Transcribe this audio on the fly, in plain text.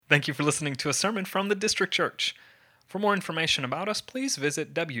Thank you for listening to a sermon from the District Church. For more information about us, please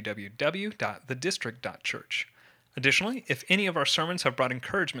visit www.thedistrict.church. Additionally, if any of our sermons have brought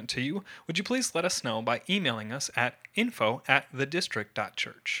encouragement to you, would you please let us know by emailing us at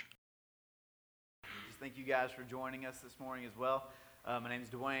info@thedistrict.church. Just thank you guys for joining us this morning as well. My name is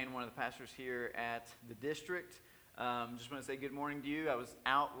Dwayne, one of the pastors here at the District. Just want to say good morning to you. I was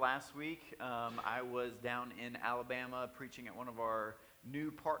out last week. I was down in Alabama preaching at one of our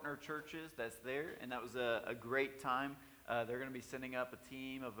new partner churches that's there, and that was a great time. They're going to be sending up a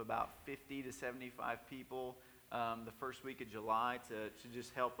team of about 50 to 75 people the first week of July to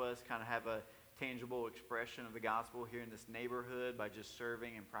just help us kind of have a tangible expression of the gospel here in this neighborhood by just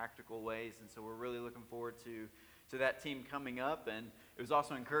serving in practical ways. And so we're really looking forward to that team coming up. And it was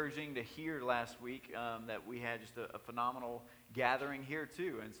also encouraging to hear last week that we had just a phenomenal gathering here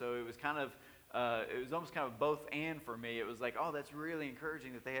too. And so it was kind of it was almost kind of both and for me. It was like, oh, that's really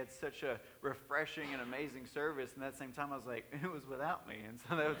encouraging that they had such a refreshing and amazing service. And at the same time, I was like, it was without me. And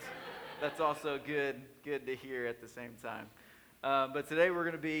so that's also good to hear at the same time. But today we're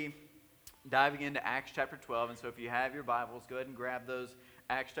going to be diving into Acts chapter 12. And so if you have your Bibles, go ahead and grab those.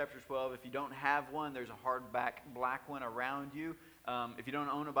 Acts chapter 12. If you don't have one, there's a hardback black one around you. If you don't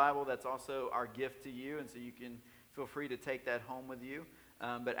own a Bible, that's also our gift to you. And so you can feel free to take that home with you.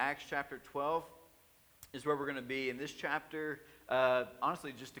 But Acts chapter 12 is where we're going to be. In this chapter,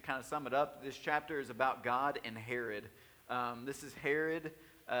 honestly, just to kind of sum it up, this chapter is about God and Herod. This is Herod.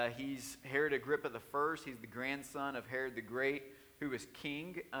 He's Herod Agrippa I. He's the grandson of Herod the Great, who was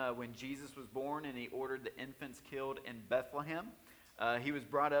king when Jesus was born, and he ordered the infants killed in Bethlehem. He was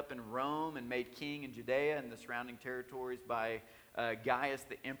brought up in Rome and made king in Judea and the surrounding territories by Gaius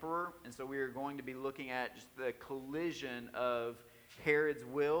the emperor. And so we are going to be looking at just the collision of Herod's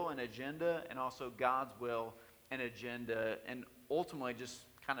will and agenda and also God's will and agenda, and ultimately just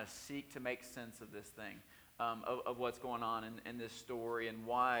kind of seek to make sense of this thing, of what's going on in this story, and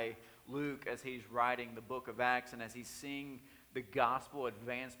why Luke, as he's writing the book of Acts and as he's seeing the gospel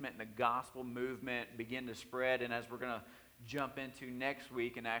advancement and the gospel movement begin to spread, and as we're going to jump into next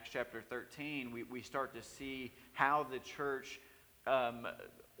week in Acts chapter 13, we start to see how the church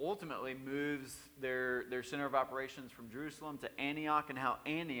ultimately moves their center of operations from Jerusalem to Antioch, and how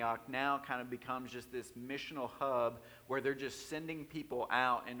Antioch now kind of becomes just this missional hub where they're just sending people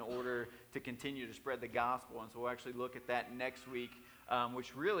out in order to continue to spread the gospel. And so we'll actually look at that next week,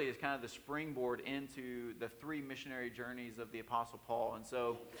 which really is kind of the springboard into the three missionary journeys of the Apostle Paul. And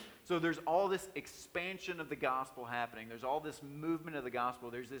so there's all this expansion of the gospel happening. There's all this movement of the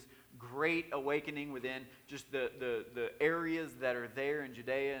gospel. There's this great awakening within just the areas that are there in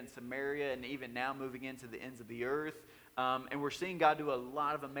Judea and Samaria, and even now moving into the ends of the earth. And we're seeing God do a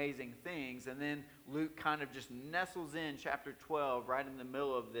lot of amazing things. And then Luke kind of just nestles in chapter 12 right in the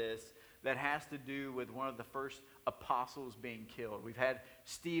middle of this, that has to do with one of the first apostles being killed. We've had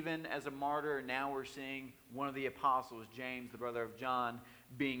Stephen as a martyr, and now we're seeing one of the apostles, James, the brother of John,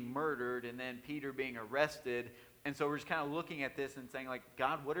 being murdered, and then Peter being arrested. And so we're just kind of looking at this and saying, like,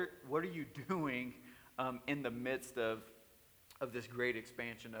 God, what are you doing in the midst of this great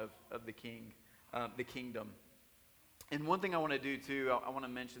expansion of the kingdom? And one thing I want to do too, I want to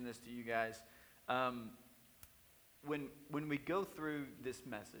mention this to you guys. When we go through this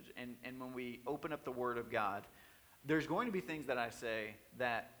message and when we open up the Word of God, there's going to be things that I say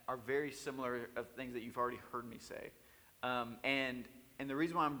that are very similar of things that you've already heard me say. And the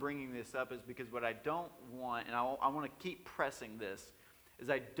reason why I'm bringing this up is because what I don't want, and I want to keep pressing this, is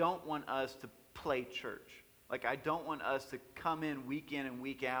I don't want us to play church. Like, I don't want us to come in and week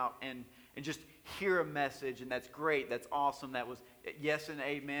out and just hear a message, and that's great, that's awesome, that was yes and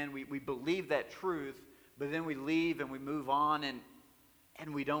amen. We believe that truth, but then we leave and we move on, and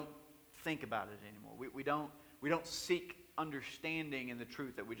we don't think about it anymore. We don't seek understanding in the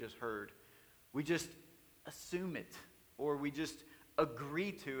truth that we just heard. We just assume it, or we just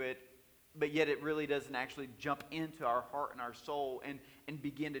agree to it, but yet it really doesn't actually jump into our heart and our soul and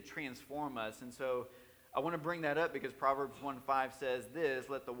begin to transform us. And so I want to bring that up because Proverbs 1:5 says this: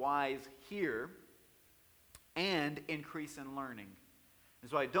 let the wise hear and increase in learning.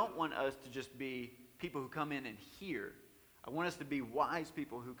 And so I don't want us to just be people who come in and hear. I want us to be wise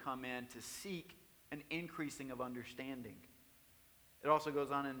people who come in to seek an increasing of understanding. It also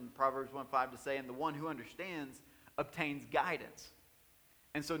goes on in Proverbs 1:5 to say, and the one who understands obtains guidance.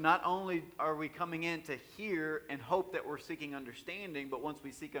 And so not only are we coming in to hear and hope that we're seeking understanding, but once we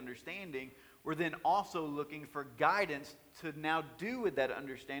seek understanding, we're then also looking for guidance to now do with that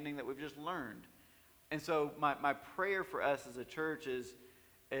understanding that we've just learned. And so my prayer for us as a church is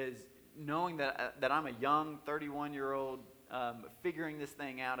knowing that I'm a young 31-year-old figuring this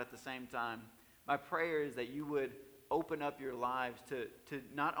thing out at the same time, my prayer is that you would open up your lives to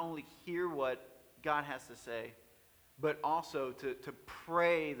not only hear what God has to say, but also to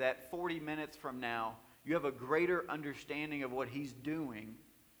pray that 40 minutes from now, you have a greater understanding of what He's doing,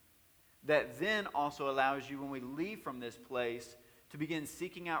 that then also allows you, when we leave from this place, to begin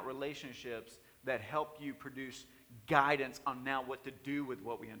seeking out relationships that help you produce guidance on now what to do with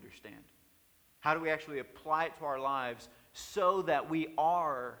what we understand. How do we actually apply it to our lives so that we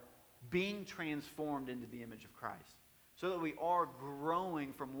are being transformed into the image of Christ, so that we are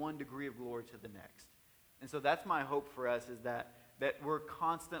growing from one degree of glory to the next. And so that's my hope for us, is that we're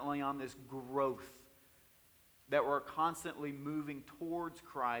constantly on this growth, that we're constantly moving towards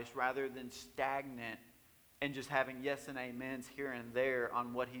Christ rather than stagnant and just having yes and amens here and there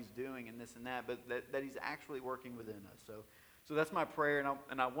on what He's doing and this and that, but that He's actually working within us. So that's my prayer,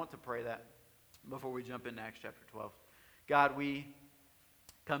 and I want to pray that before we jump into Acts chapter 12. God, we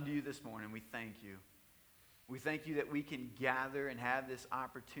come to You this morning. We thank You. We thank You that we can gather and have this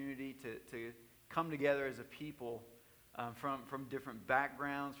opportunity to come together as a people from different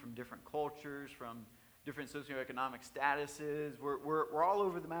backgrounds, from different cultures, from different socioeconomic statuses. We're all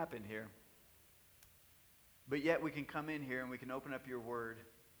over the map in here. But yet we can come in here and we can open up Your Word,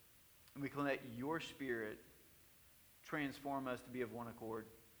 and we can let Your Spirit transform us to be of one accord,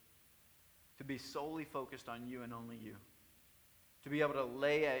 to be solely focused on You and only You, to be able to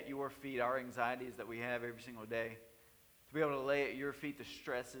lay at Your feet our anxieties that we have every single day, to be able to lay at Your feet the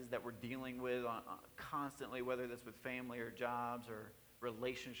stresses that we're dealing with constantly, whether that's with family or jobs or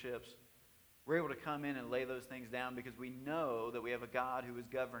relationships. We're able to come in and lay those things down because we know that we have a God who is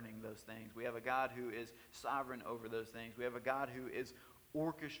governing those things. We have a God who is sovereign over those things. We have a God who is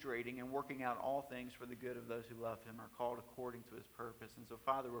orchestrating and working out all things for the good of those who love Him, are called according to His purpose. And so,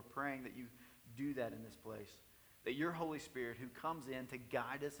 Father, we're praying that You do that in this place, that Your Holy Spirit, who comes in to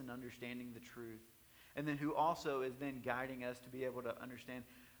guide us in understanding the truth, and then who also is then guiding us to be able to understand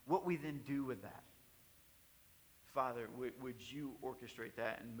what we then do with that. Father, would You orchestrate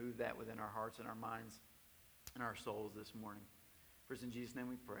that and move that within our hearts and our minds and our souls this morning? First, in Jesus' name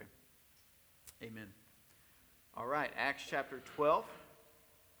we pray. Amen. All right, Acts chapter 12.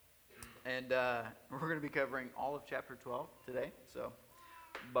 And we're going to be covering all of chapter 12 today, so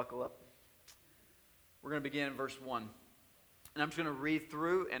buckle up. We're going to begin in verse 1. And I'm just going to read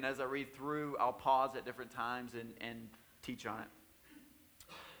through, and as I read through, I'll pause at different times and teach on it.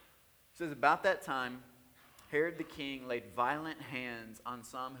 It says, about that time, Herod the king laid violent hands on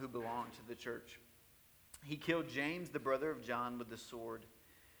some who belonged to the church. He killed James, the brother of John, with the sword.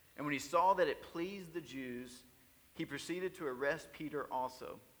 And when he saw that it pleased the Jews, he proceeded to arrest Peter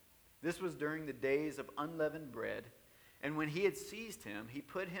also. This was during the days of unleavened bread. And when he had seized him, he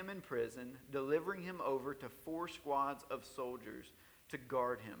put him in prison, delivering him over to 4 squads of soldiers to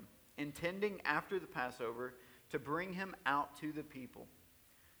guard him, intending after the Passover to bring him out to the people.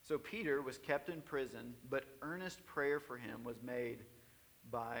 So Peter was kept in prison, but earnest prayer for him was made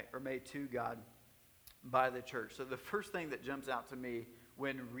to God by the church. So the first thing that jumps out to me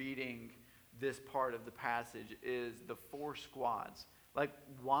when reading this part of the passage is the 4 squads. Like,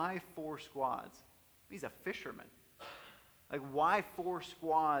 why 4 squads? He's a fisherman. Like, why 4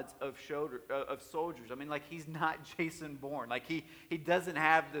 squads of soldiers? I mean, like, he's not Jason Bourne. Like, he doesn't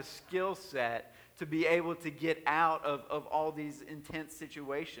have the skill set to be able to get out of all these intense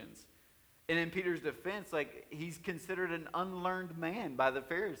situations. And in Peter's defense, like, he's considered an unlearned man by the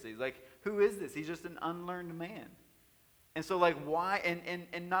Pharisees. Like, who is this? He's just an unlearned man. And so, like, why?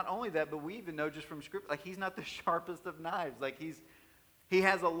 And not only that, but we even know just from Scripture, like, he's not the sharpest of knives. Like, he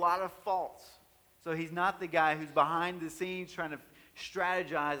has a lot of faults. So he's not the guy who's behind the scenes trying to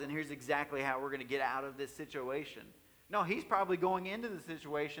strategize, and here's exactly how we're going to get out of this situation. No, he's probably going into the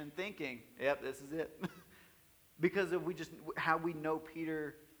situation thinking, yep, this is it. Because of how we know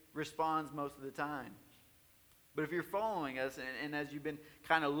Peter responds most of the time. But if you're following us, and as you've been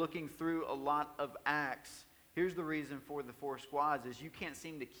kind of looking through a lot of Acts, here's the reason for the 4 squads is you can't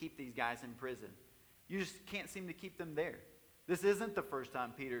seem to keep these guys in prison. You just can't seem to keep them there. This isn't the first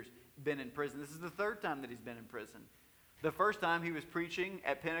time Peter's been in prison. This is the 3rd time that he's been in prison. The first time he was preaching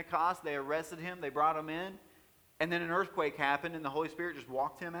at Pentecost, they arrested him, they brought him in, and then an earthquake happened and the Holy Spirit just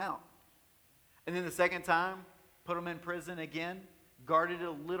walked him out. And then the second time, put him in prison again, guarded it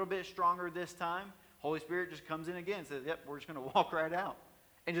a little bit stronger this time. Holy Spirit just comes in again and says, yep, we're just going to walk right out,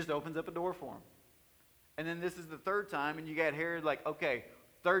 and just opens up a door for him. And then this is the 3rd time, and you got Herod like, okay,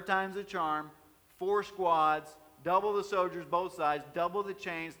 3rd time's a charm, 4 squads, double the soldiers, both sides, double the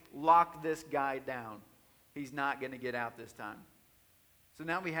chains, lock this guy down. He's not going to get out this time. So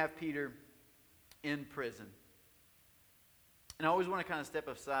now we have Peter in prison. And I always want to kind of step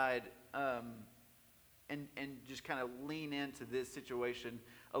aside and just kind of lean into this situation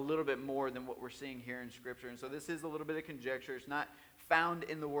a little bit more than what we're seeing here in Scripture. And so this is a little bit of conjecture. It's not found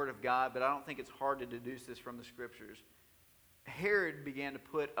in the Word of God, but I don't think it's hard to deduce this from the Scriptures. Herod began to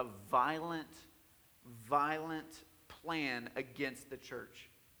put a violent plan against the church.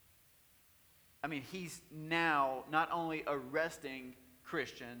 I mean, he's now not only arresting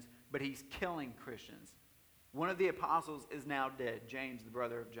Christians, but he's killing Christians. One of the apostles is now dead, James, the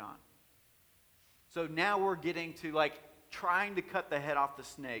brother of John. So now we're getting to trying to cut the head off the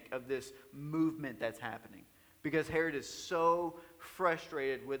snake of this movement that's happening. Because Herod is so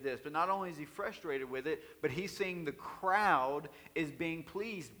frustrated with this. But not only is he frustrated with it, but he's seeing the crowd is being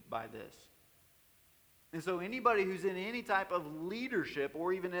pleased by this. And so anybody who's in any type of leadership,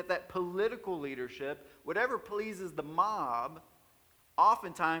 or even at that political leadership, whatever pleases the mob,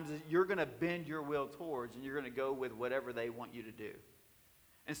 oftentimes you're going to bend your will towards, and you're going to go with whatever they want you to do.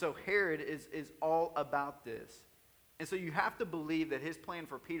 And so Herod is all about this. And so you have to believe that his plan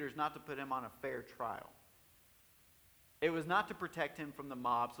for Peter is not to put him on a fair trial. It was not to protect him from the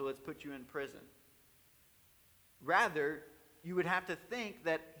mob, so let's put you in prison. Rather, you would have to think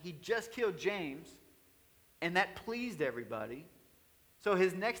that he just killed James, and that pleased everybody. So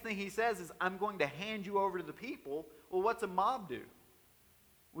his next thing he says is, I'm going to hand you over to the people. Well, what's a mob do?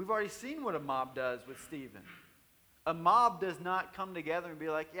 We've already seen what a mob does with Stephen. A mob does not come together and be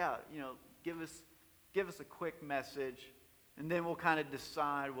like, yeah, give us a quick message, and then we'll kind of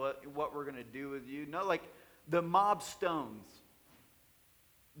decide what we're going to do with you. No, the mob stones.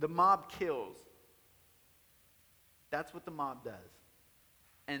 The mob kills. That's what the mob does.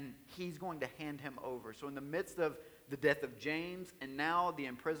 And he's going to hand him over. So in the midst of the death of James and now the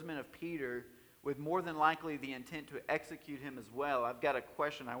imprisonment of Peter, with more than likely the intent to execute him as well, I've got a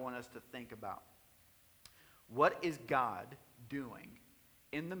question I want us to think about. What is God doing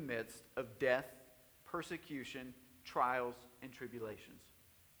in the midst of death, persecution, trials, and tribulations?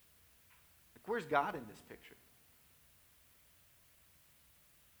 Where's God in this picture?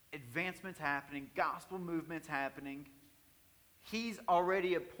 Advancement's happening, gospel movement's happening. He's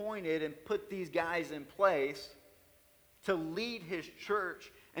already appointed and put these guys in place to lead his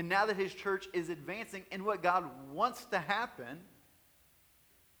church. And now that his church is advancing in what God wants to happen,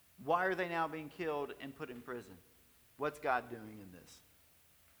 why are they now being killed and put in prison? What's God doing in this?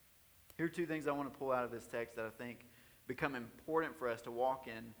 Here are two things I want to pull out of this text that I think become important for us to walk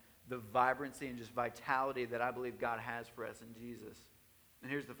in the vibrancy and just vitality that I believe God has for us in Jesus.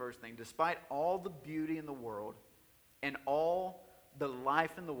 And here's the first thing. Despite all the beauty in the world and all the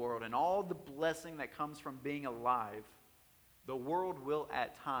life in the world and all the blessing that comes from being alive, the world will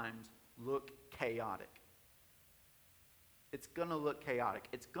at times look chaotic. It's going to look chaotic.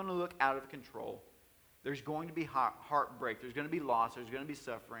 It's going to look out of control. There's going to be heartbreak. There's going to be loss. There's going to be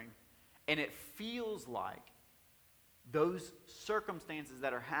suffering. And it feels like those circumstances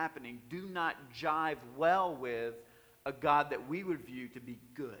that are happening do not jive well with a God that we would view to be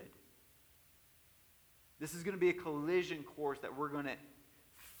good. This is going to be a collision course that we're going to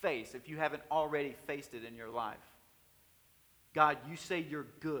face if you haven't already faced it in your life. God, you say you're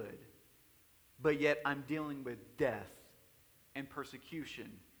good, but yet I'm dealing with death and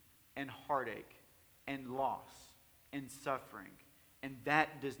persecution and heartache and loss and suffering. And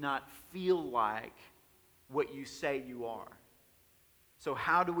that does not feel like what you say you are. So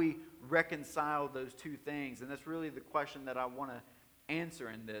how do we reconcile those two things? And that's really the question that I want to answer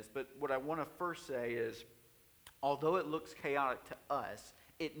in this. But what I want to first say is, although it looks chaotic to us,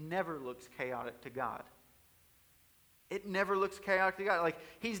 it never looks chaotic to God. It never looks chaotic to God.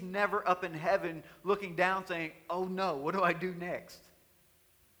 He's never up in heaven looking down saying, oh no, what do I do next?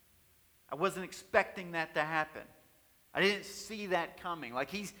 I wasn't expecting that to happen. I didn't see that coming.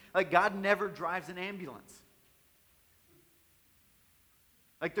 God never drives an ambulance.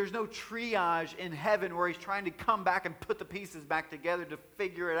 There's no triage in heaven where he's trying to come back and put the pieces back together to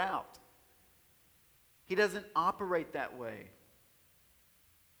figure it out. He doesn't operate that way.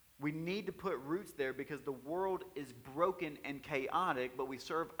 We need to put roots there because the world is broken and chaotic, but we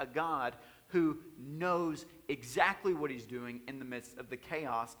serve a God who knows exactly what he's doing in the midst of the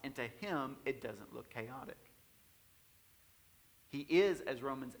chaos, and to him, it doesn't look chaotic. He is, as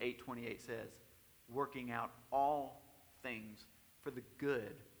Romans 8:28 says, working out all things for the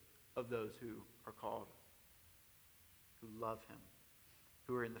good of those who are called, who love him,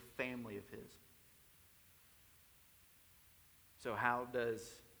 who are in the family of his. So how does,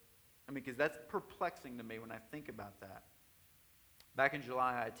 because that's perplexing to me when I think about that. Back in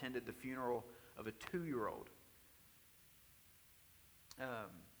July, I attended the funeral of a 2-year-old.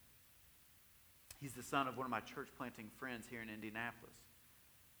 He's the son of one of my church planting friends here in Indianapolis.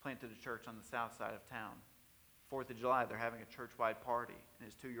 Planted a church on the south side of town. 4th of July, they're having a church-wide party, and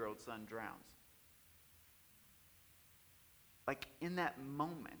his 2-year-old son drowns. Like, in that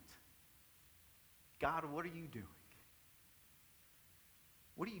moment, God, what are you doing?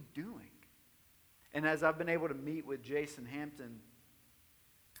 What are you doing? And as I've been able to meet with Jason Hampton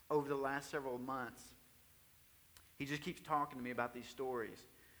over the last several months, he just keeps talking to me about these stories.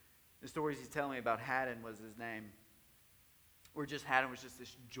 The stories he's telling me about, Haddon was his name. Where just Haddon was just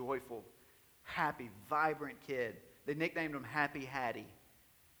this joyful, happy, vibrant kid. They nicknamed him Happy Hattie.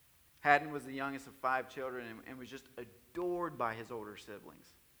 Haddon was the youngest of 5 children and was just adored by his older siblings.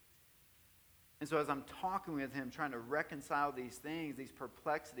 And so as I'm talking with him, trying to reconcile these things, these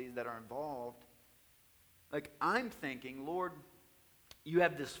perplexities that are involved, like, I'm thinking, Lord, you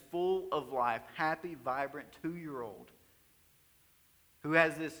have this full of life, happy, vibrant 2-year-old who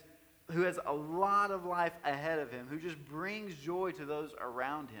has a lot of life ahead of him, who just brings joy to those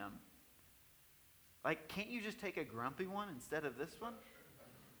around him. Like, can't you just take a grumpy one instead of this one?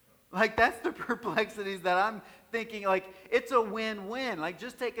 Like, that's the perplexities that I'm thinking, like, it's a win-win. Like,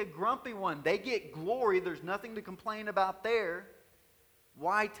 just take a grumpy one. They get glory. There's nothing to complain about there.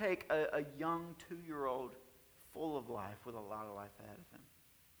 Why take a young 2-year-old full of life with a lot of life ahead of him?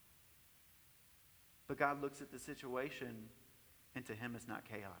 But God looks at the situation, and to him it's not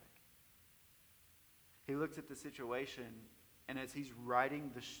chaotic. He looks at the situation, and as he's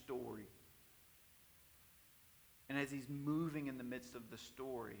writing the story, and as he's moving in the midst of the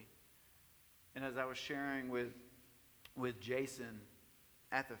story, and as I was sharing with Jason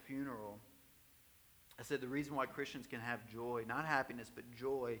at the funeral, I said the reason why Christians can have joy, not happiness, but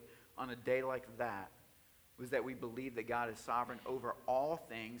joy on a day like that, was that we believe that God is sovereign over all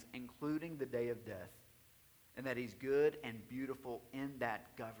things, including the day of death, and that he's good and beautiful in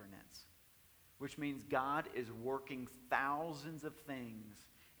that governance. Which means God is working thousands of things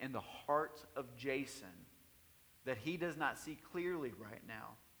in the heart of Jason that he does not see clearly right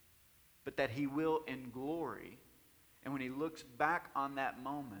now, but that he will in glory. And when he looks back on that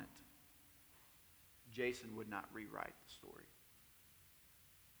moment, Jason would not rewrite the story.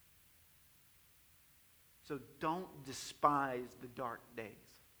 So don't despise the dark days.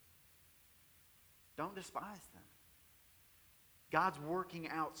 Don't despise them. God's working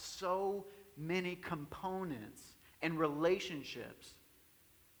out so many components and relationships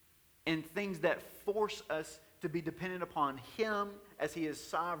and things that force us to be dependent upon him as he is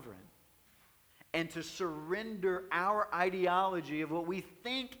sovereign and to surrender our ideology of what we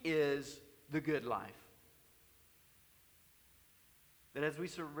think is the good life. That as we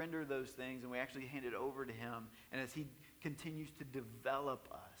surrender those things and we actually hand it over to him, and as he continues to develop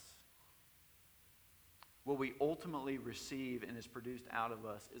us, what we ultimately receive and is produced out of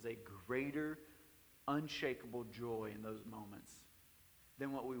us is a greater, unshakable joy in those moments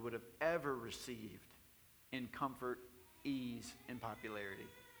than what we would have ever received in comfort, ease, and popularity.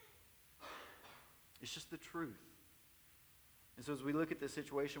 It's just the truth. And so as we look at the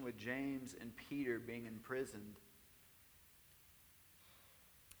situation with James and Peter being imprisoned,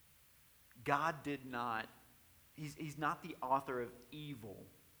 God did not, he's not the author of evil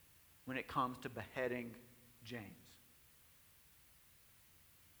when it comes to beheading James.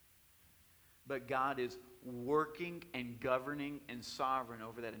 But God is working and governing and sovereign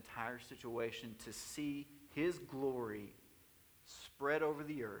over that entire situation to see his glory spread over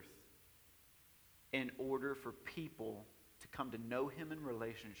the earth in order for people to come to know him in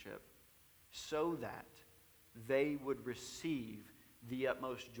relationship so that they would receive the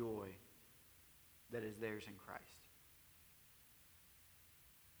utmost joy that is theirs in Christ.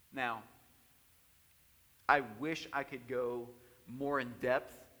 Now, I wish I could go more in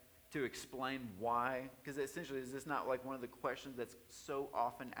depth to explain why, because essentially, is this not like one of the questions that's so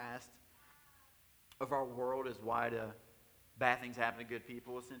often asked of our world, is why do bad things happen to good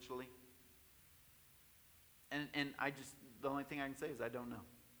people, essentially? And I just, the only thing I can say is I don't know.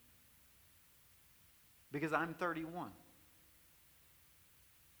 Because I'm 31.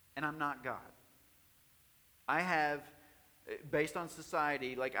 And I'm not God. I have, based on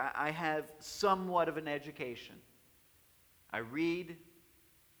society, like I have somewhat of an education. I read,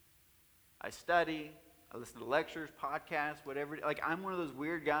 I study, I listen to lectures, podcasts, whatever. Like, I'm one of those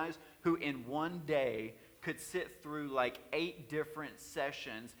weird guys who in one day could sit through like 8 different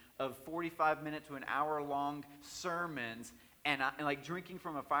sessions of 45-minute to an hour-long sermons and like drinking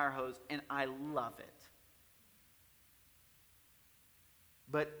from a fire hose, and I love it.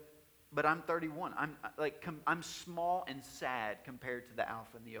 But I'm 31. I'm small and sad compared to the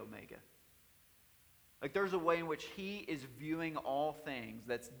Alpha and the Omega. Like there's a way in which he is viewing all things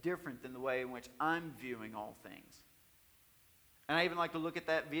that's different than the way in which I'm viewing all things. And I even like to look at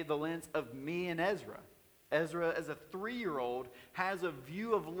that via the lens of me and Ezra. Ezra, as a 3-year-old, has a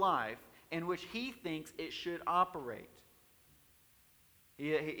view of life in which he thinks it should operate.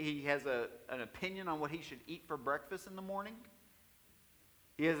 He has an opinion on what he should eat for breakfast in the morning.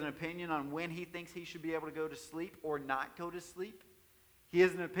 He has an opinion on when he thinks he should be able to go to sleep or not go to sleep. He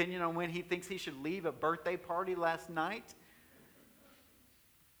has an opinion on when he thinks he should leave a birthday party last night.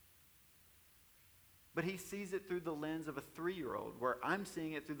 But he sees it through the lens of a 3-year-old, where I'm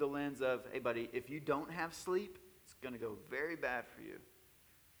seeing it through the lens of, hey buddy, if you don't have sleep, it's going to go very bad for you.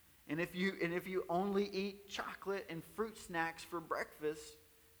 And if you only eat chocolate and fruit snacks for breakfast,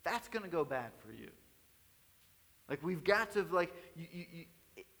 that's going to go bad for you. Like we've got to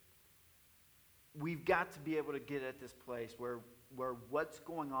we've got to be able to get at this place where what's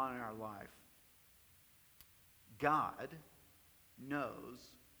going on in our life, God knows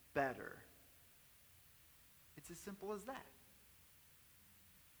better. It's as simple as that.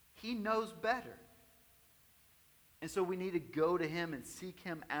 He knows better. And so we need to go to him and seek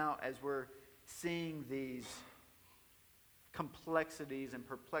him out as we're seeing these complexities and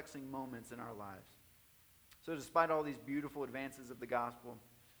perplexing moments in our lives. So despite all these beautiful advances of the gospel,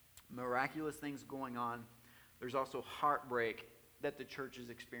 miraculous things going on, there's also heartbreak that the church is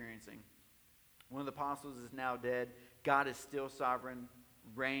experiencing. One of the apostles is now dead. God is still sovereign,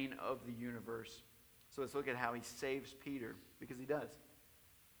 reign of the universe. So let's look at how he saves Peter, because he does.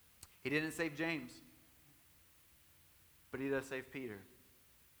 He didn't save James, but he does save Peter.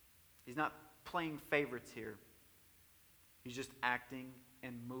 He's not playing favorites here. He's just acting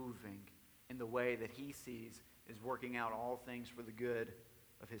and moving in the way that he sees is working out all things for the good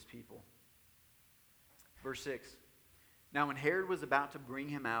of his people. Verse 6. Now when Herod was about to bring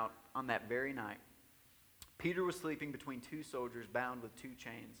him out on that very night, Peter was sleeping between 2 soldiers bound with 2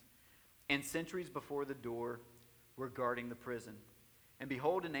 chains. And sentries before the door were guarding the prison. And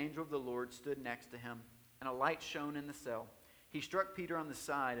behold, an angel of the Lord stood next to him, and a light shone in the cell. He struck Peter on the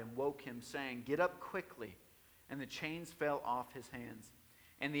side and woke him, saying, "Get up quickly." And the chains fell off his hands.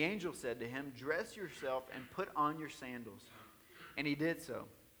 And the angel said to him, "Dress yourself and put on your sandals." And he did so.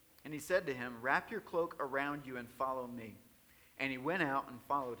 And he said to him, "Wrap your cloak around you and follow me." And he went out and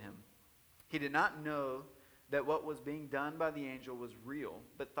followed him. He did not know that what was being done by the angel was real,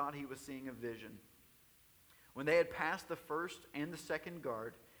 but thought he was seeing a vision. When they had passed the first and the second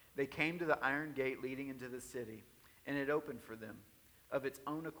guard, they came to the iron gate leading into the city, and it opened for them of its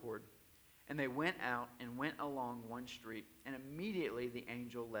own accord. And they went out and went along one street, and immediately the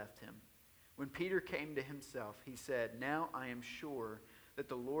angel left him. When Peter came to himself, he said, "Now I am sure that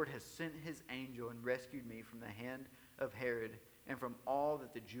the Lord has sent his angel and rescued me from the hand of Herod and from all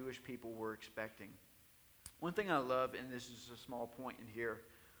that the Jewish people were expecting." One thing I love, and this is a small point in here,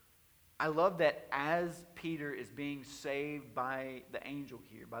 I love that as Peter is being saved by the angel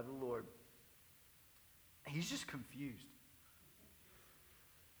here, by the Lord, he's just confused.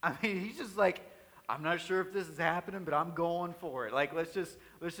 I mean, he's just like, I'm not sure if this is happening, but I'm going for it. Like, let's just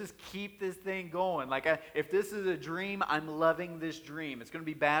keep this thing going. Like, if this is a dream, I'm loving this dream. It's going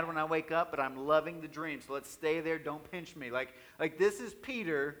to be bad when I wake up, but I'm loving the dream. So let's stay there. Don't pinch me. Like this is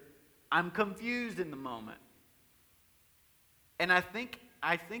Peter. I'm confused in the moment. And I think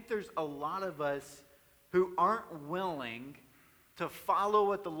there's a lot of us who aren't willing to follow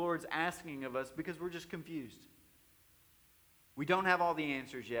what the Lord's asking of us because we're just confused. We don't have all the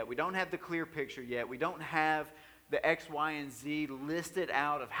answers yet. We don't have the clear picture yet. We don't have the X, Y, and Z listed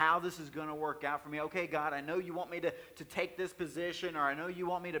out of how this is going to work out for me. Okay, God, I know you want me to take this position, or I know you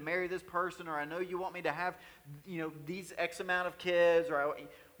want me to marry this person, or I know you want me to have, these X amount of kids, or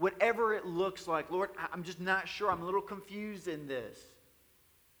whatever it looks like. Lord, I'm just not sure. I'm a little confused in this.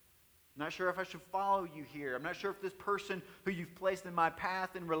 I'm not sure if I should follow you here. I'm not sure if this person who you've placed in my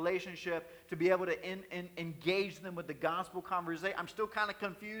path in relationship to be able to engage them with the gospel conversation. I'm still kind of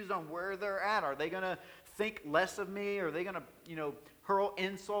confused on where they're at. Are they going to think less of me? Are they going to, hurl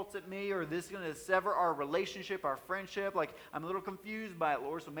insults at me? Or is this going to sever our relationship, our friendship? Like, I'm a little confused by it,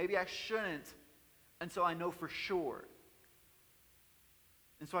 Lord, so maybe I shouldn't until I know for sure.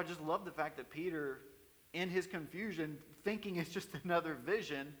 And so I just love the fact that Peter, in his confusion, thinking it's just another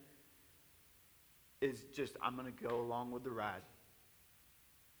vision, is just, I'm going to go along with the ride.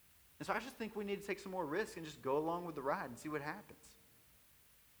 And so I just think we need to take some more risks and just go along with the ride and see what happens.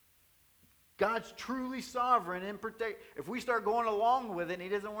 God's truly sovereign and protect. If we start going along with it and he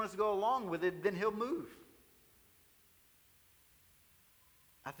doesn't want us to go along with it, then he'll move.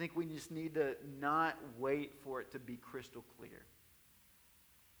 I think we just need to not wait for it to be crystal clear.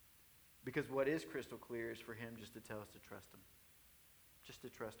 Because what is crystal clear is for him just to tell us to trust him. Just to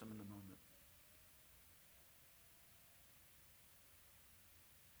trust him in the moment.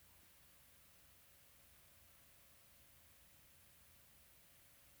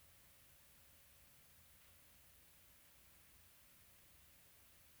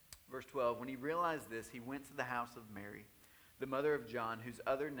 Verse 12, when he realized this, he went to the house of Mary, the mother of John, whose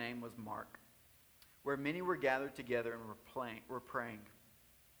other name was Mark, where many were gathered together and were praying.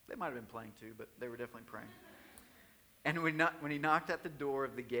 They might have been playing too, but they were definitely praying. And when he knocked at the door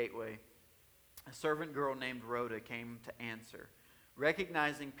of the gateway, a servant girl named Rhoda came to answer.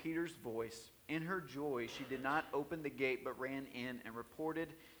 Recognizing Peter's voice, in her joy, she did not open the gate but ran in and reported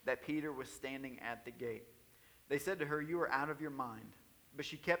that Peter was standing at the gate. They said to her, "You are out of your mind." But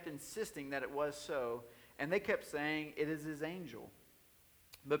she kept insisting that it was so, and they kept saying, "It is his angel."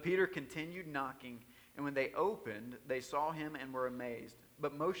 But Peter continued knocking, and when they opened, they saw him and were amazed.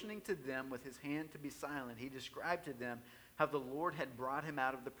 But motioning to them with his hand to be silent, he described to them how the Lord had brought him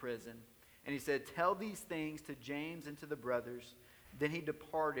out of the prison. And he said, "Tell these things to James and to the brothers." Then he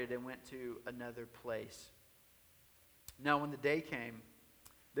departed and went to another place. Now when the day came,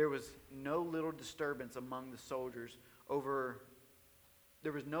 there was no little disturbance among the soldiers over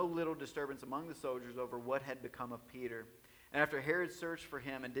what had become of Peter. And after Herod searched for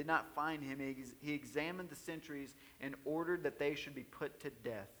him and did not find him, he examined the sentries and ordered that they should be put to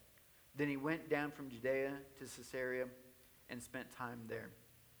death. Then he went down from Judea to Caesarea and spent time there.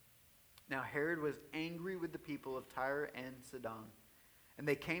 Now Herod was angry with the people of Tyre and Sidon. And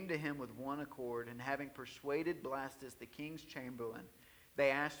they came to him with one accord, and having persuaded Blastus, the king's chamberlain,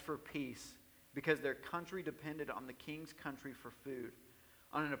 they asked for peace, because their country depended on the king's country for food.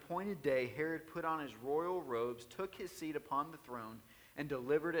 On an appointed day, Herod put on his royal robes, took his seat upon the throne, and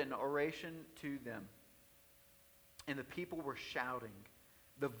delivered an oration to them. And the people were shouting,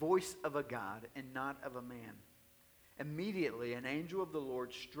 "The voice of a God and not of a man." Immediately, an angel of the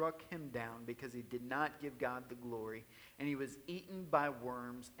Lord struck him down because he did not give God the glory, and he was eaten by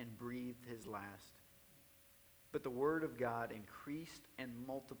worms and breathed his last. But the word of God increased and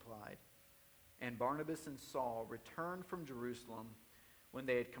multiplied, and Barnabas and Saul returned from Jerusalem when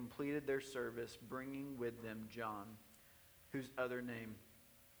they had completed their service, bringing with them John, whose other name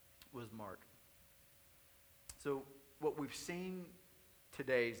was Mark. So what we've seen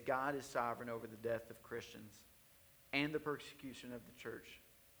today is God is sovereign over the death of Christians and the persecution of the church.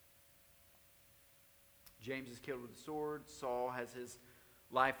 James is killed with a sword. Saul has his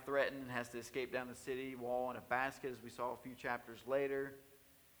life threatened and has to escape down the city wall in a basket, as we saw a few chapters later.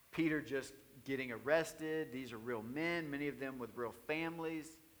 Peter just getting arrested. These are real men, many of them with real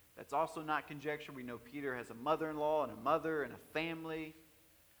families. That's also not conjecture. We know Peter has a mother-in-law and a mother and a family.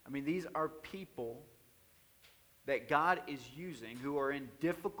 I mean, these are people that God is using who are in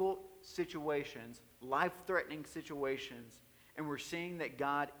difficult situations, life-threatening situations, and we're seeing that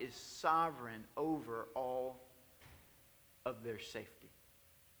God is sovereign over all of their safety.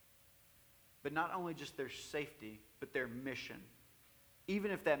 But not only just their safety, but their mission.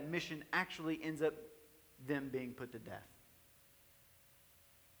 Even if that mission actually ends up them being put to death.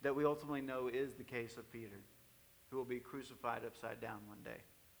 That we ultimately know is the case of Peter, who will be crucified upside down one day.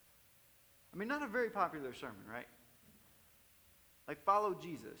 I mean, not a very popular sermon, right? Like, follow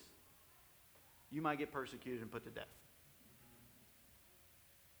Jesus. You might get persecuted and put to death.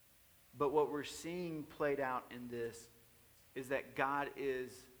 But what we're seeing played out in this is that God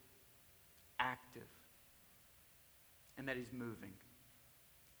is active. And that He's moving.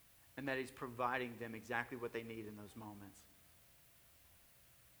 And that He's providing them exactly what they need in those moments.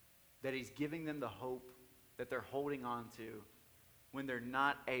 That He's giving them the hope that they're holding on to when they're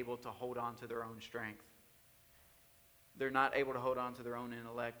not able to hold on to their own strength. They're not able to hold on to their own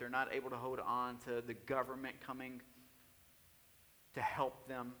intellect. They're not able to hold on to the government coming to help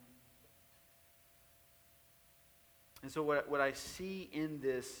them. And so what I see in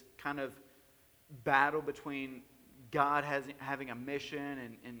this kind of battle between God having a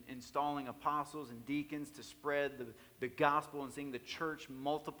mission and installing apostles and deacons to spread the gospel and seeing the church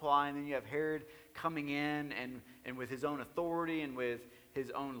multiply. And then you have Herod coming in and with his own authority and with his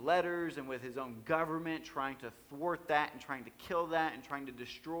own letters and with his own government trying to thwart that and trying to kill that and trying to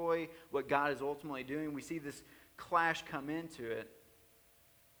destroy what God is ultimately doing. We see this clash come into it.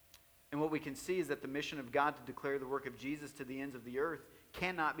 And what we can see is that the mission of God to declare the work of Jesus to the ends of the earth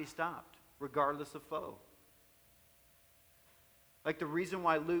cannot be stopped, regardless of foe. Like, the reason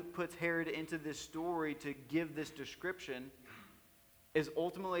why Luke puts Herod into this story to give this description is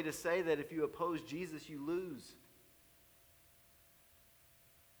ultimately to say that if you oppose Jesus, you lose.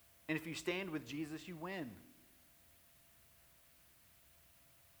 And if you stand with Jesus, you win.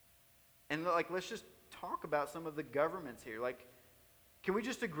 And like, let's just talk about some of the governments here. Like, can we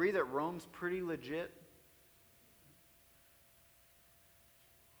just agree that Rome's pretty legit?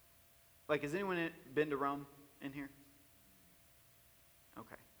 Like, has anyone been to Rome in here?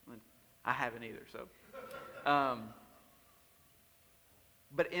 Okay. I haven't either, so.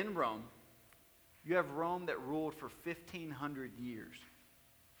 But in Rome, you have Rome that ruled for 1,500 years.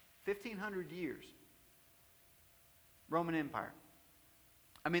 1,500 years. Roman Empire.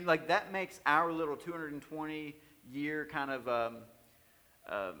 I mean, like, that makes our little 220-year kind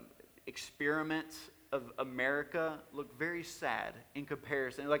of experiment of America look very sad in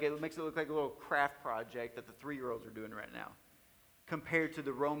comparison. Like, it makes it look like a little craft project that the 3-year-olds are doing right now compared to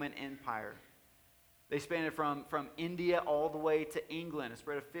the Roman Empire. They spanned from India all the way to England, a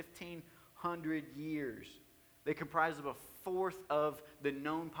spread of 1,500 years. They comprise of a fourth of the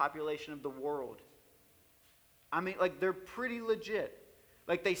known population of the world. I mean, like, they're pretty legit.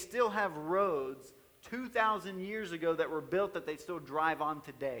 Like, they still have roads 2,000 years ago that were built that they still drive on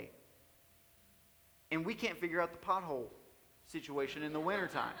today. And we can't figure out the pothole situation in the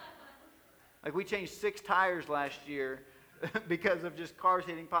wintertime. Like, we changed 6 tires last year because of just cars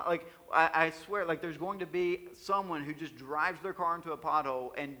hitting potholes. Like, I swear, like, there's going to be someone who just drives their car into a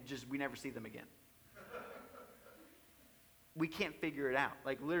pothole and just we never see them again. We can't figure it out.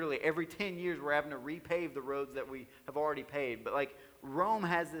 Like, literally every 10 years we're having to repave the roads that we have already paved. But like, Rome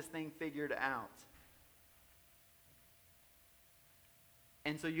has this thing figured out.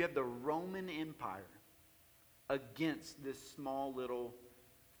 And so you have the Roman Empire against this small little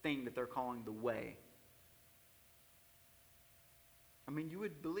thing that they're calling the way. I mean, you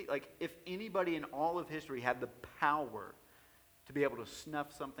would believe, like, if anybody in all of history had the power to be able to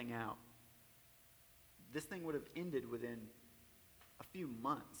snuff something out, this thing would have ended within a few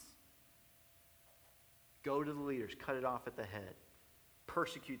months. Go to the leaders, cut it off at the head,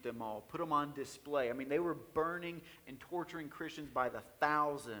 persecute them all, put them on display. I mean, they were burning and torturing Christians by the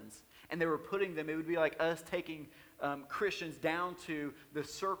thousands, and they were putting them, it would be like us taking Christians down to the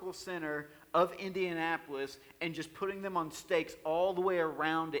Circle Center of Indianapolis and just putting them on stakes all the way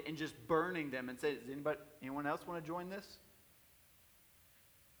around it and just burning them and say, does anyone else want to join this?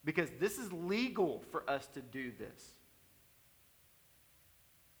 Because this is legal for us to do this.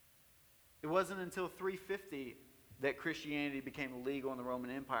 It wasn't until 350 that Christianity became legal in the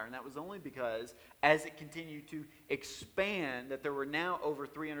Roman Empire. And that was only because, as it continued to expand, that there were now over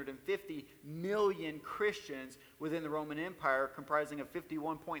 350 million Christians within the Roman Empire, comprising of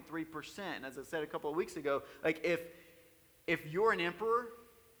 51.3%. And as I said a couple of weeks ago, like, if you're an emperor,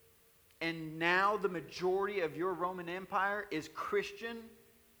 and now the majority of your Roman Empire is Christian,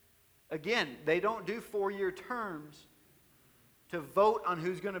 again, they don't do 4-year terms to vote on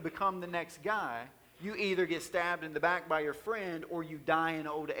who's going to become the next guy. You either get stabbed in the back by your friend or you die in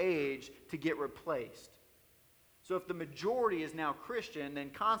old age to get replaced. So if the majority is now Christian, then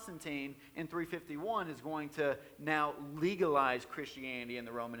Constantine in 351 is going to now legalize Christianity in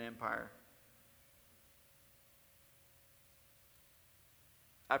the Roman Empire.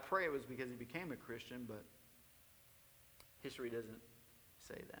 I pray it was because he became a Christian, but history doesn't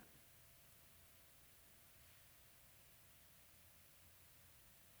say that.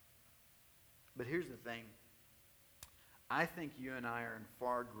 But here's the thing. I think you and I are in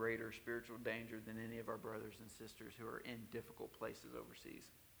far greater spiritual danger than any of our brothers and sisters who are in difficult places overseas.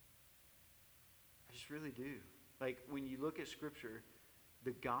 I just really do. Like, when you look at Scripture,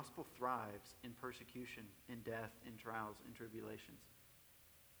 the gospel thrives in persecution, in death, in trials, in tribulations.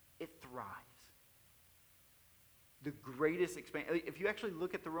 It thrives. The greatest expansion. If you actually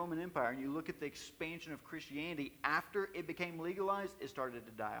look at the Roman Empire and you look at the expansion of Christianity, after it became legalized, it started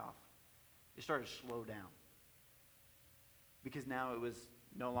to die off. It started to slow down. Because now it was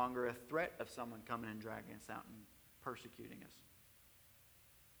no longer a threat of someone coming and dragging us out and persecuting us.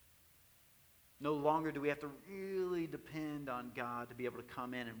 No longer do we have to really depend on God to be able to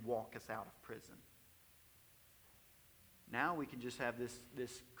come in and walk us out of prison. Now we can just have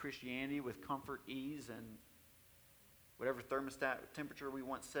this Christianity with comfort, ease, and whatever thermostat temperature we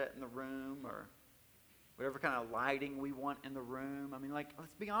want set in the room, or whatever kind of lighting we want in the room. I mean, like,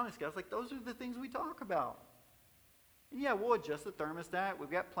 let's be honest, guys. Like, those are the things we talk about. And yeah, we'll adjust the thermostat.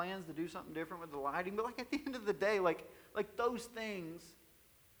 We've got plans to do something different with the lighting. But like, at the end of the day, like those things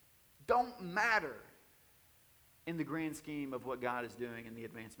don't matter in the grand scheme of what God is doing in the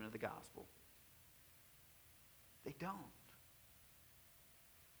advancement of the gospel. They don't.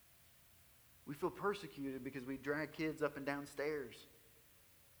 We feel persecuted because we drag kids up and down stairs.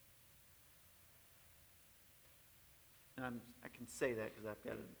 And I can say that because I've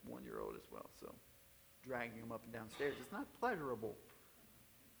got a 1-year-old as well. So dragging them up and down stairs, it's not pleasurable.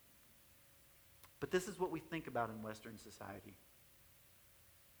 But this is what we think about in Western society.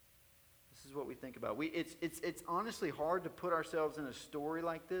 This is what we think about. It's honestly hard to put ourselves in a story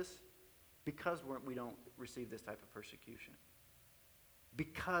like this because we don't receive this type of persecution.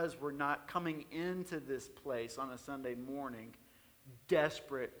 Because we're not coming into this place on a Sunday morning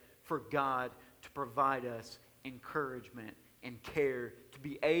desperate for God to provide us encouragement and care to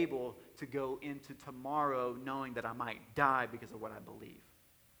be able to go into tomorrow knowing that I might die because of what I believe.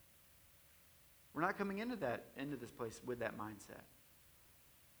 We're not coming into this place with that mindset.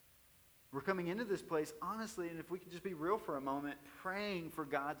 We're coming into this place, honestly, and if we could just be real for a moment, praying for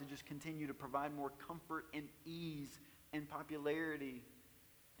God to just continue to provide more comfort and ease and popularity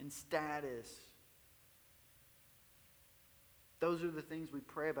and status. Those are the things we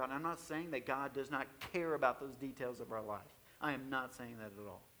pray about. And I'm not saying that God does not care about those details of our life. I am not saying that at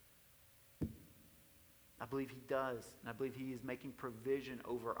all. I believe He does, and I believe He is making provision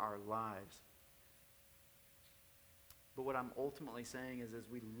over our lives. But what I'm ultimately saying is, as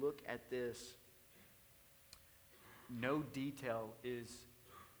we look at this, no detail is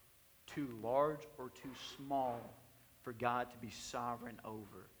too large or too small for God to be sovereign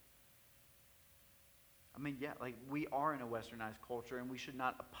over. I mean, yeah, like we are in a westernized culture, and we should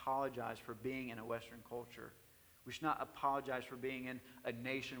not apologize for being in a Western culture. We should not apologize for being in a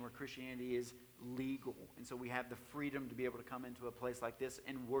nation where Christianity is legal. And so we have the freedom to be able to come into a place like this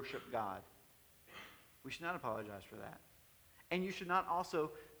and worship God. We should not apologize for that. And you should not also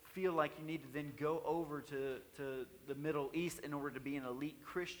feel like you need to then go over to the Middle East in order to be an elite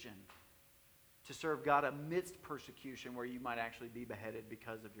Christian, to serve God amidst persecution where you might actually be beheaded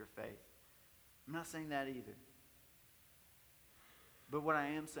because of your faith. I'm not saying that either. But what I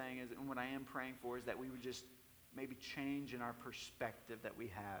am saying is, and what I am praying for, is that we would just maybe change in our perspective that we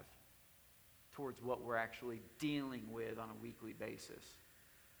have towards what we're actually dealing with on a weekly basis.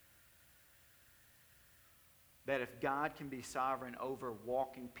 That if God can be sovereign over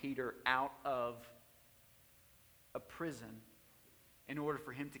walking Peter out of a prison in order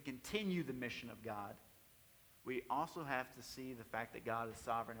for him to continue the mission of God, we also have to see the fact that God is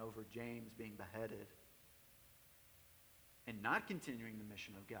sovereign over James being beheaded and not continuing the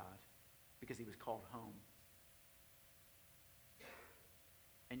mission of God because he was called home.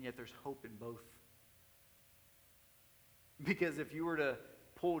 And yet there's hope in both. Because if you were to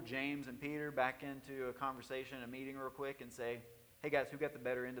pull James and Peter back into a conversation, a meeting real quick and say, hey guys, who got the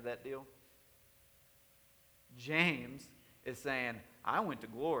better end of that deal? James is saying, I went to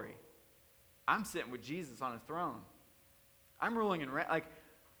glory. I'm sitting with Jesus on a throne. I'm ruling and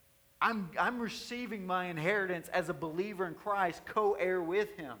I'm receiving my inheritance as a believer in Christ, co-heir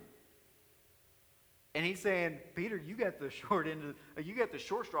with him. And he's saying, Peter, you got the short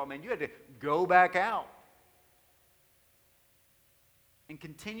straw, man. You had to go back out and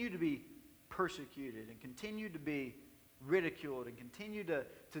continue to be persecuted and continue to be ridiculed and continue to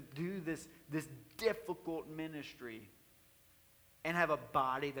do this difficult ministry and have a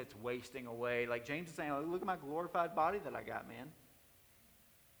body that's wasting away. Like James is saying, look at my glorified body that I got, man.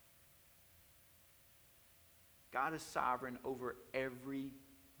 God is sovereign over every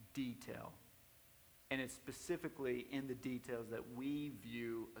detail. And it's specifically in the details that we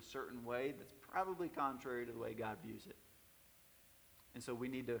view a certain way that's probably contrary to the way God views it. And so we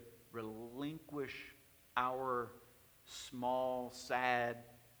need to relinquish our small, sad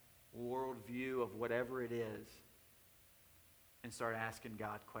worldview of whatever it is and start asking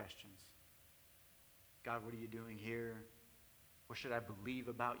God questions. God, what are you doing here? What should I believe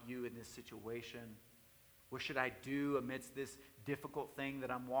about you in this situation? What should I do amidst this difficult thing that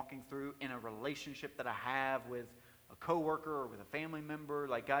I'm walking through in a relationship that I have with a coworker or with a family member?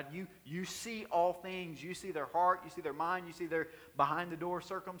 Like, God, you see all things. You see their heart. You see their mind. You see their behind-the-door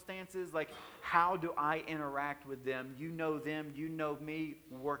circumstances. Like, how do I interact with them? You know them. You know me.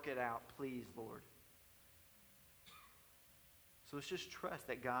 Work it out, please, Lord. So let's just trust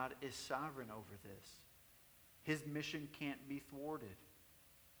that God is sovereign over this. His mission can't be thwarted.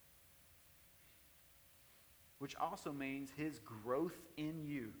 Which also means his growth in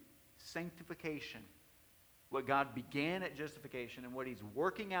you, sanctification, what God began at justification and what he's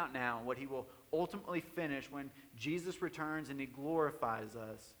working out now and what he will ultimately finish when Jesus returns and he glorifies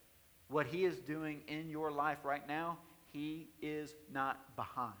us, what he is doing in your life right now, he is not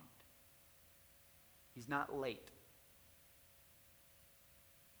behind. He's not late.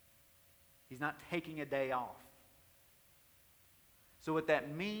 He's not taking a day off. So what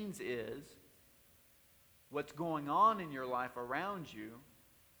that means is, what's going on in your life around you,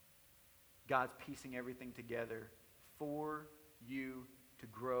 God's piecing everything together for you to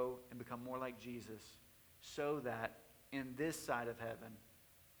grow and become more like Jesus so that in this side of heaven,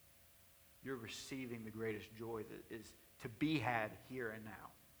 you're receiving the greatest joy that is to be had here and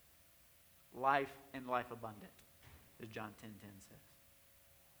now. Life and life abundant, as John 10:10 says.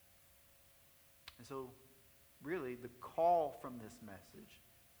 And so, really, the call from this message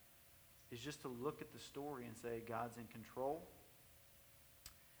is just to look at the story and say, God's in control.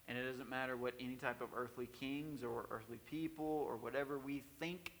 And it doesn't matter what any type of earthly kings or earthly people or whatever we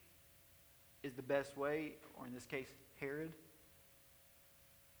think is the best way, or in this case, Herod.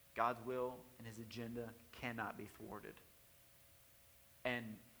 God's will and his agenda cannot be thwarted. And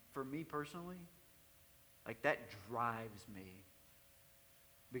for me personally, like that drives me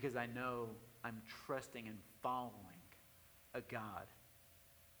because I know I'm trusting and following a God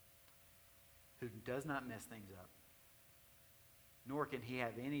who does not mess things up, nor can he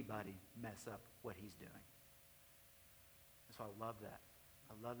have anybody mess up what he's doing. And so I love that.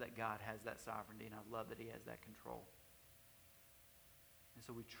 I love that God has that sovereignty, and I love that he has that control. And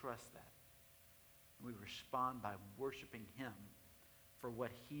so we trust that. And we respond by worshiping him for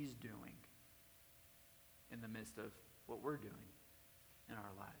what he's doing in the midst of what we're doing in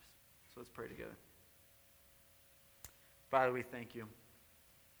our lives. So let's pray together. Father, we thank you.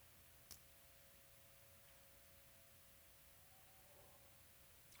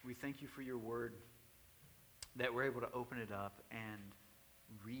 We thank you for your word, that we're able to open it up and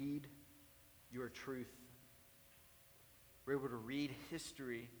read your truth. We're able to read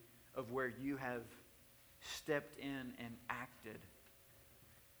history of where you have stepped in and acted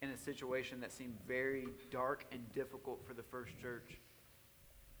in a situation that seemed very dark and difficult for the first church.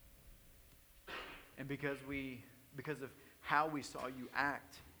 And because of how we saw you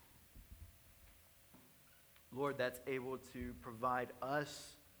act, Lord, that's able to provide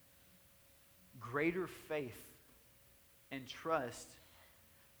us greater faith and trust,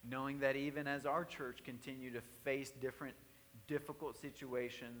 knowing that even as our church continue to face different difficult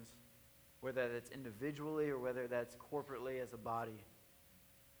situations, whether that's individually or whether that's corporately as a body,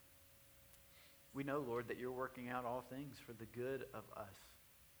 we know, Lord, that you're working out all things for the good of us.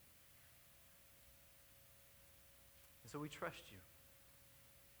 And so we trust you.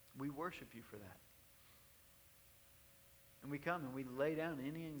 We worship you for that. And we come and we lay down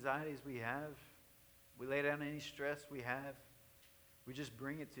any anxieties we have. We lay down any stress we have. We just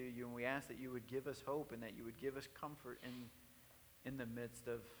bring it to you, and we ask that you would give us hope and that you would give us comfort in the midst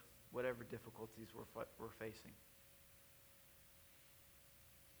of whatever difficulties we're facing.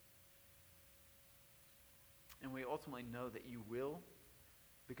 And we ultimately know that you will,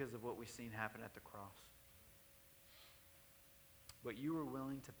 because of what we've seen happen at the cross. What you were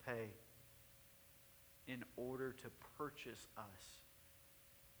willing to pay in order to purchase us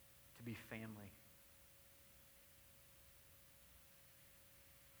to be family.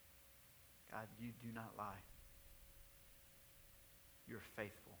 God, you do not lie. You're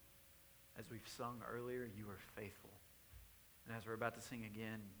faithful. As we've sung earlier, you are faithful. And as we're about to sing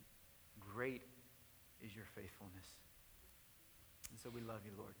again, great is your faithfulness. And so we love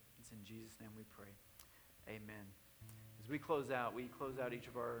you, Lord. It's in Jesus' name we pray. Amen. As we close out each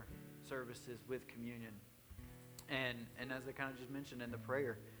of our services with communion. And as I kind of just mentioned in the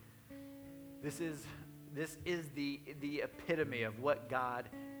prayer, this is the epitome of what God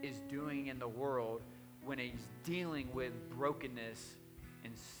is doing in the world when he's dealing with brokenness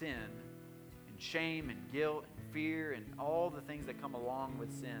and sin and shame and guilt and fear and all the things that come along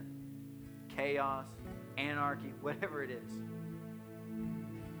with sin. Chaos, anarchy, whatever it is.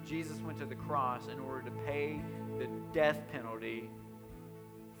 Jesus went to the cross in order to pay the death penalty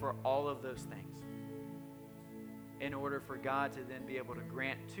for all of those things. In order for God to then be able to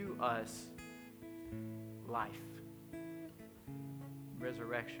grant to us life,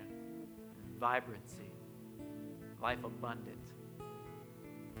 resurrection, vibrancy, life abundant.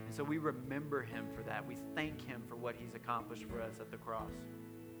 And so we remember him for that. We thank him for what he's accomplished for us at the cross.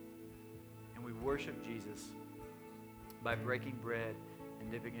 And we worship Jesus by breaking bread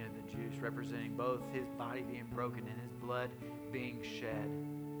and dipping it in the juice, representing both his body being broken and his blood being shed.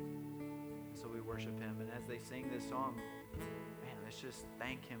 And so we worship him. And as they sing this song, man, let's just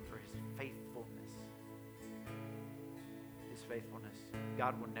thank him for his faithfulness. His faithfulness.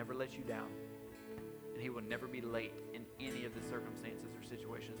 God will never let you down. And he will never be late in any of the circumstances or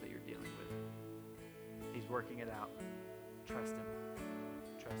situations that you're dealing with. He's working it out. Trust him.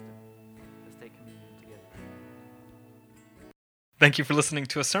 Trust him. Let's take communion together. Thank you for listening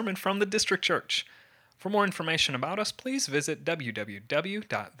to a sermon from the District Church. For more information about us, please visit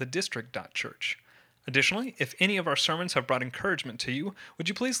www.thedistrict.church. Additionally, if any of our sermons have brought encouragement to you, would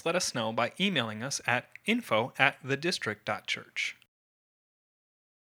you please let us know by emailing us at info@thedistrict.church.